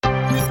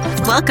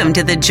Welcome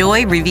to the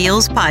Joy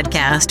Reveals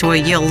podcast, where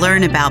you'll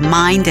learn about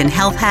mind and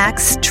health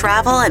hacks,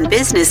 travel and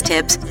business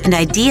tips, and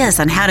ideas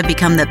on how to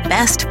become the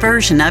best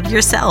version of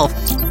yourself.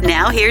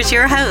 Now here's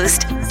your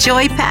host,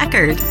 Joy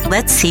Packard.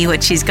 Let's see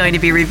what she's going to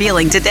be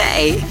revealing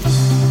today.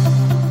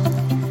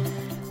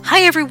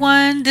 Hi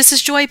everyone, this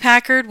is Joy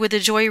Packard with the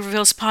Joy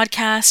Reveals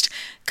podcast,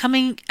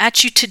 coming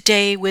at you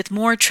today with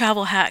more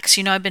travel hacks.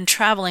 You know, I've been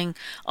traveling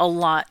a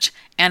lot,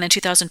 and in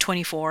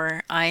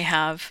 2024, I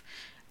have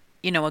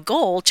a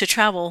goal to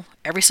travel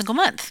every single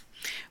month,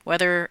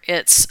 whether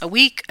it's a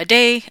week, a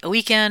day, a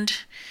weekend,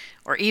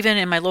 or even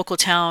in my local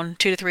town,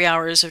 2 to 3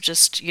 hours of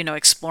just,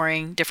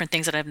 exploring different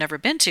things that I've never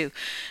been to.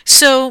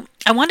 So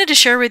I wanted to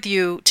share with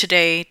you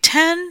today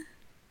 10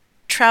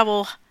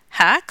 travel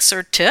hacks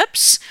or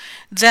tips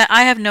that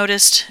I have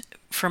noticed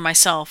for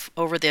myself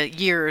over the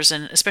years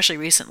and especially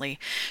recently.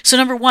 So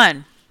number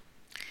 1,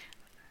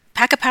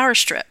 pack a power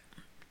strip.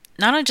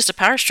 Not only just a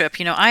power strip,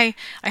 I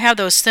have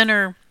those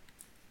thinner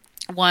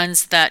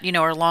ones that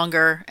are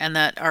longer and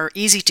that are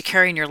easy to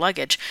carry in your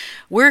luggage.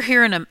 We're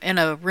here in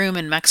a room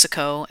in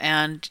Mexico,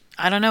 and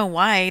I don't know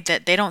why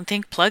that they don't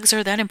think plugs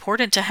are that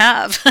important to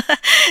have.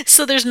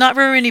 So there's not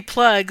very many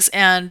plugs,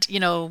 and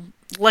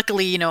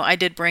luckily I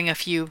did bring a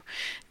few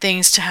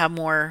things to have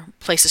more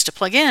places to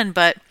plug in,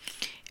 but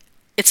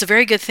it's a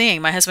very good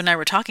thing. My husband and I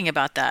were talking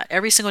about that.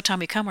 Every single time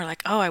we come, we're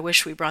like, oh, I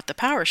wish we brought the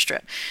power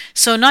strip.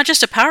 So not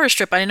just a power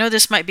strip. I know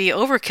this might be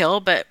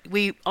overkill, but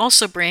we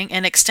also bring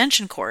an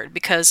extension cord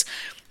because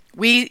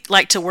we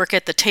like to work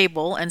at the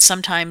table. And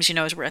sometimes,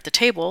 as we're at the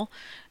table,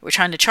 we're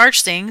trying to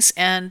charge things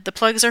and the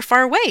plugs are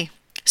far away.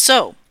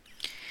 So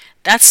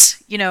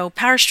that's,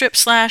 power strip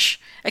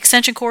 /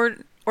 extension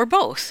cord or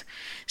both.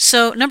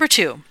 So number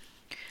 2,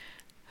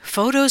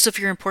 photos of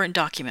your important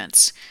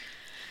documents.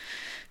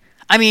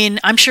 I mean,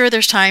 I'm sure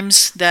there's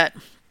times that,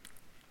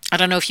 I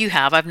don't know if you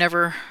have, I've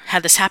never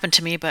had this happen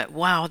to me, but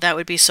wow, that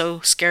would be so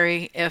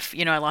scary if,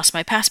 I lost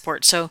my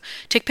passport. So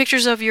take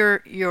pictures of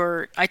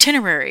your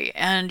itinerary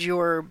and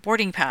your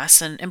boarding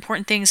pass and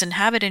important things and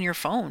have it in your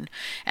phone.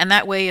 And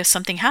that way, if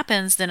something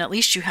happens, then at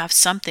least you have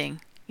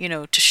something,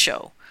 to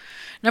show.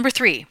 Number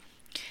 3,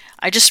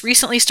 I just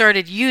recently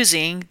started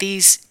using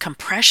these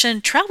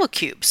compression travel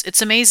cubes.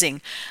 It's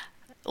amazing.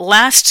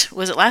 Last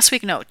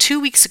week? No, 2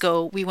 weeks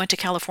ago, we went to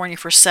California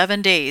for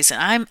 7 days,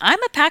 and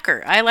I'm a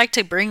packer. I like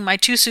to bring my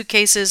 2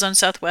 suitcases on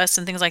Southwest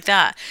and things like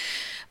that.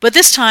 But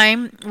this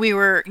time we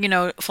were,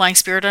 flying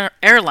Spirit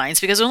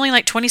Airlines because it was only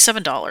like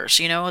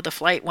 $27, the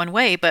flight one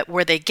way. But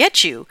where they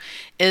get you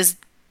is,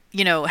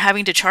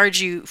 having to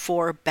charge you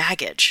for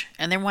baggage,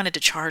 and they wanted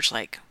to charge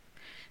like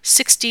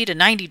 $60 to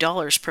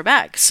 $90 per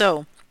bag.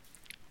 So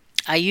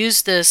I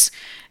used this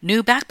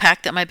new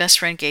backpack that my best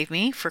friend gave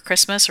me for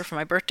Christmas or for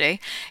my birthday,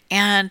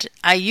 and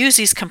I use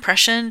these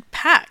compression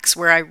packs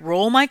where I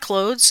roll my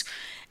clothes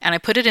and I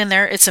put it in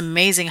there. It's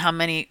amazing how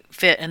many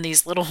fit in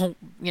these little,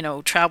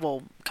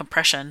 travel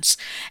compressions,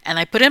 and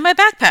I put it in my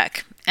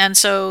backpack. And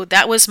so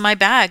that was my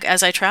bag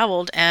as I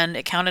traveled, and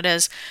it counted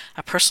as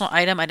a personal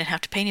item. I didn't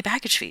have to pay any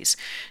baggage fees.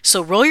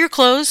 So roll your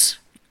clothes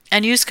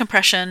and use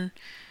compression,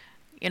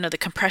 the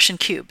compression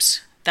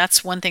cubes.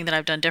 That's one thing that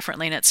I've done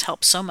differently, and it's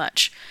helped so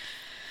much.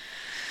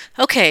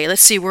 Okay,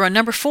 let's see. We're on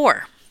number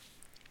 4.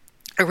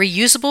 A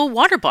reusable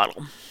water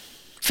bottle.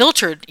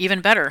 Filtered, even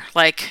better.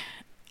 Like,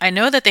 I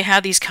know that they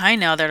have these kind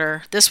now that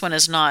are, this one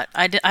is not.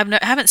 I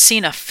haven't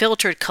seen a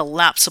filtered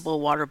collapsible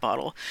water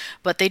bottle,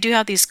 but they do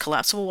have these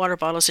collapsible water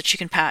bottles that you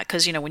can pack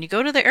because, when you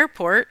go to the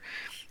airport,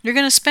 you're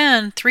going to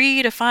spend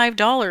 $3 to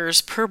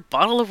 $5 per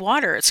bottle of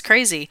water. It's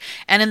crazy.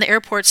 And in the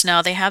airports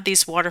now, they have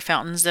these water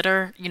fountains that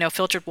are,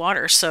 filtered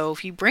water. So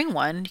if you bring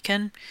one, you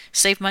can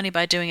save money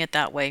by doing it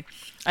that way.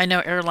 I know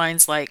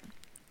airlines like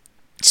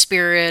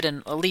Spirit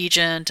and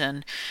Allegiant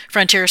and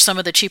Frontier, some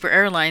of the cheaper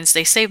airlines,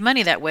 they save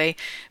money that way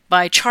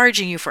by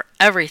charging you for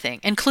everything,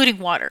 including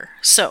water.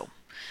 So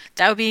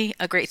that would be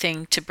a great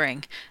thing to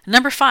bring.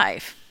 Number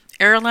 5,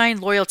 airline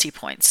loyalty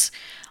points.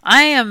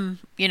 I am,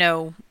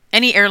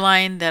 any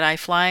airline that I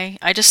fly,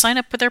 I just sign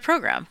up with their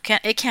program.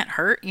 It can't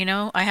hurt,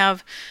 I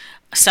have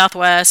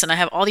Southwest and I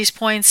have all these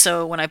points.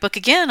 So when I book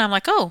again, I'm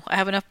like, oh, I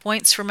have enough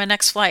points for my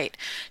next flight.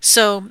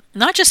 So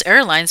not just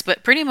airlines,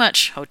 but pretty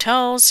much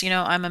hotels.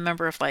 I'm a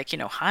member of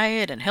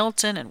Hyatt and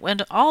Hilton and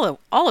Wyndham,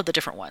 all of the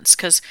different ones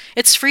because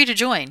it's free to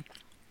join.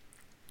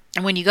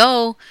 And when you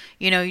go,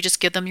 you just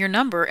give them your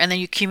number and then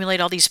you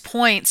accumulate all these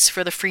points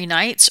for the free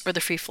nights or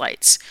the free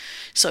flights.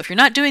 So if you're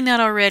not doing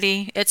that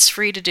already, it's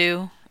free to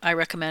do. I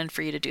recommend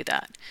for you to do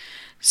that.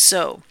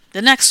 So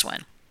the next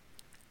one,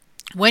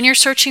 when you're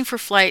searching for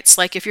flights,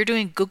 like if you're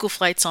doing Google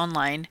Flights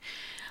online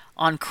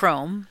on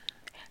Chrome,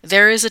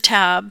 there is a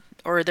tab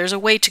or there's a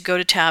way to go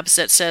to tabs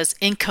that says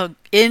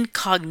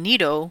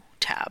incognito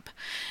tab.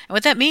 And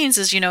what that means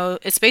is,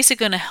 it's basically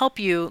going to help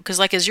you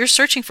because as you're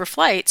searching for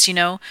flights,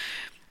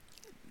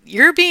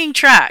 you're being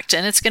tracked,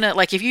 and it's going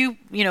to, if you,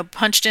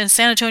 punched in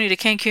San Antonio to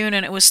Cancun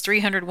and it was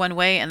 300 one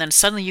way, and then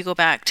suddenly you go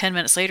back 10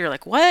 minutes later,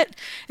 what?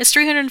 It's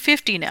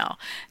 350 now.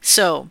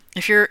 So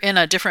if you're in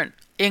a different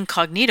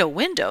incognito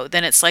window,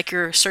 then it's like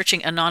you're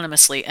searching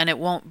anonymously and it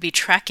won't be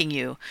tracking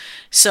you.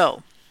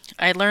 So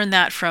I learned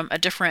that from a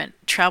different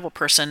travel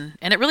person,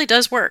 and it really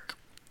does work.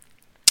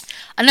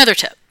 Another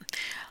tip,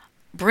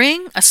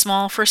 bring a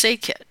small first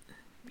aid kit.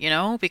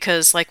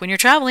 Because like when you're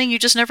traveling, you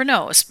just never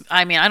know.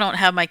 I mean, I don't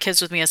have my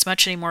kids with me as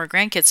much anymore,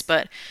 grandkids,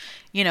 but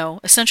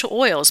essential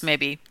oils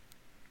maybe.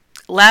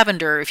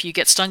 Lavender if you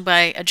get stung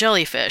by a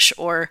jellyfish,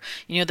 or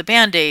the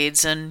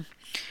band-aids, and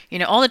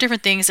all the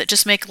different things that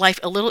just make life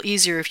a little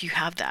easier if you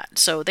have that.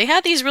 So they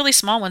had these really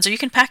small ones, or you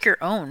can pack your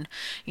own.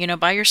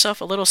 Buy yourself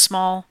a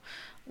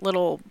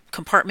little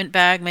compartment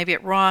bag, maybe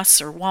at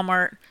Ross or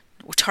Walmart,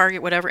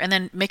 Target, whatever, and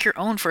then make your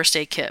own first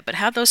aid kit. But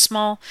have those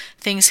small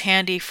things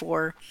handy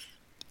for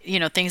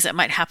things that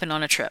might happen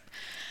on a trip.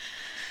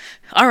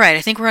 All right,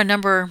 I think we're on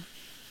number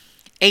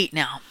 8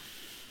 now.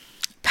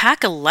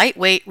 Pack a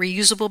lightweight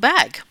reusable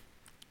bag.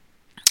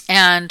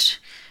 And,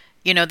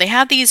 they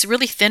have these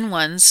really thin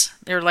ones.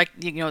 They're like,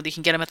 you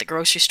can get them at the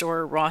grocery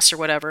store, Ross or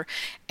whatever,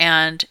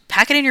 and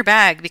pack it in your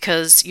bag,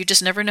 because you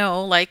just never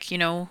know, like,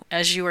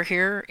 as you are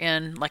here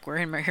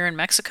we're here in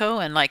Mexico,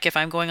 and like if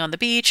I'm going on the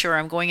beach or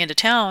I'm going into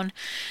town,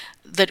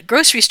 the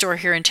grocery store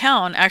here in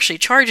town actually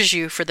charges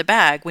you for the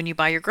bag when you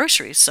buy your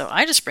groceries. So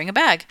I just bring a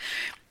bag,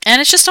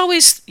 and it's just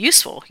always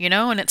useful,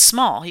 and it's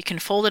small. You can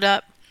fold it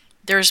up.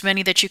 There's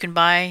many that you can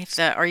buy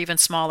that are even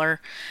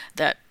smaller,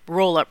 that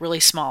roll up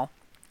really small.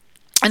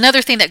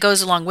 Another thing that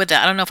goes along with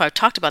that, I don't know if I've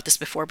talked about this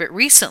before, but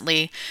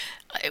recently,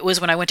 it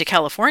was when I went to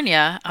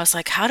California, I was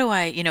like, how do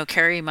I,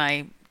 carry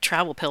my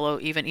travel pillow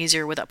even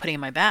easier without putting it in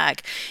my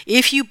bag?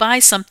 If you buy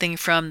something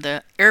from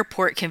the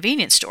airport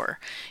convenience store,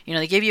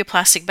 they give you a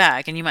plastic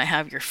bag and you might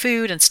have your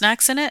food and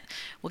snacks in it.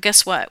 Well,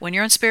 guess what? When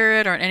you're on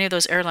Spirit or on any of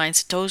those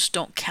airlines, those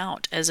don't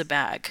count as a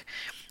bag.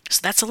 So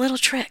that's a little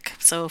trick.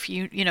 So if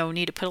you,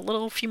 need to put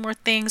a few more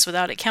things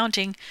without it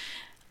counting,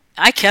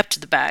 I kept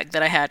the bag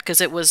that I had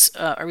because it was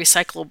a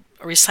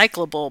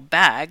recyclable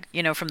bag,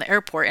 from the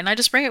airport, and I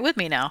just bring it with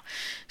me now.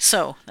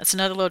 So that's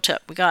another little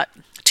tip. We got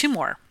 2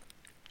 more.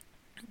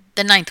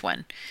 The 9th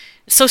one.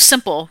 It's so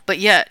simple, but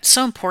yet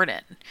so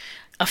important.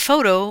 A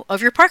photo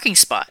of your parking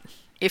spot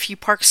if you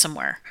park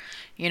somewhere.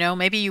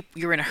 Maybe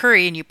you're in a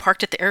hurry and you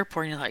parked at the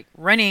airport and you're like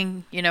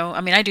running,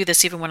 I do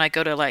this even when I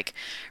go to like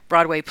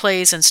Broadway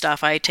plays and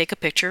stuff. I take a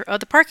picture of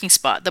the parking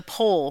spot, the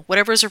pole,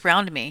 whatever's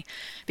around me,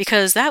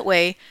 because that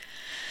way,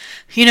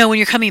 when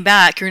you're coming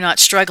back, you're not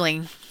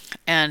struggling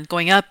and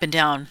going up and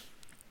down,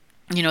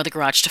 the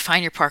garage to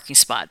find your parking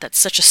spot. That's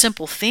such a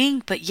simple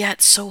thing, but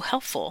yet so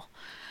helpful.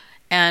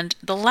 And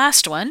the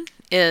last one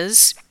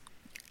is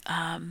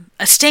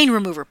a stain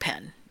remover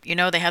pen.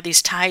 They have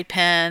these Tide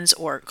pens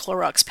or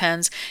Clorox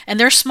pens, and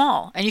they're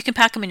small, and you can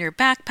pack them in your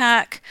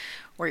backpack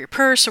or your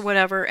purse or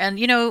whatever. And,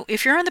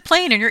 if you're on the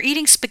plane and you're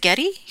eating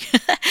spaghetti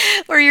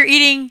or you're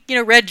eating,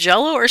 red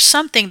Jell-O or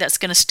something that's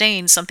going to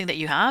stain something that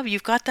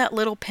you've got that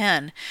little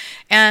pen.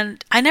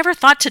 And I never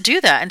thought to do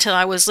that until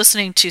I was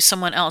listening to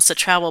someone else, a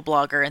travel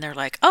blogger, and they're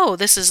like, oh,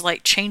 this has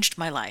like changed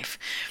my life.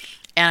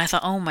 And I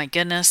thought, oh my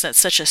goodness, that's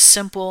such a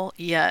simple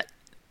yet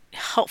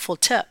helpful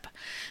tip.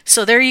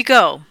 So there you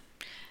go.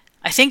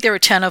 I think there were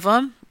 10 of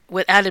them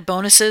with added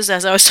bonuses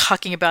as I was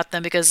talking about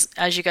them, because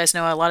as you guys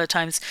know, a lot of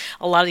times,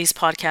 a lot of these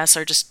podcasts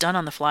are just done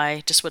on the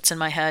fly, just what's in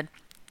my head.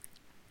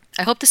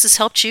 I hope this has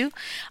helped you.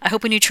 I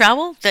hope when you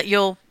travel that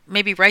you'll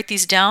maybe write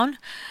these down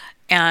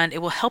and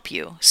it will help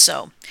you.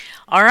 So,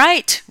 all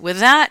right, with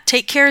that,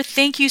 take care.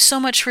 Thank you so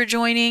much for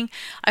joining.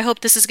 I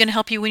hope this is going to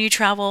help you when you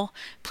travel.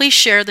 Please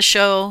share the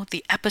show,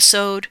 the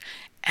episode,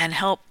 and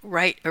help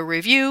write a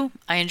review.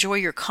 I enjoy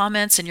your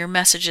comments and your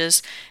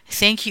messages.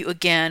 Thank you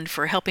again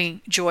for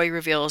helping Joy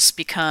Reveals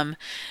become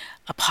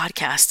a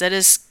podcast that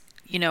is,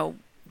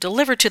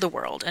 delivered to the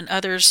world and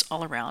others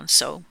all around.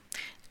 So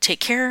take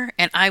care,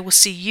 and I will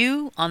see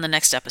you on the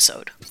next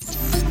episode.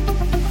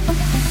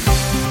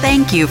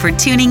 Thank you for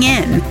tuning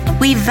in.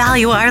 We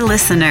value our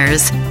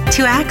listeners.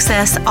 To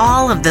access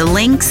all of the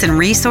links and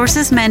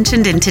resources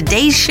mentioned in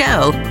today's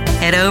show,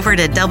 head over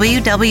to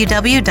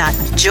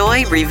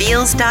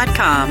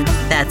www.joyreveals.com.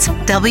 That's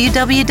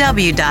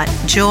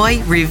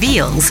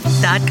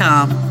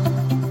www.joyreveals.com.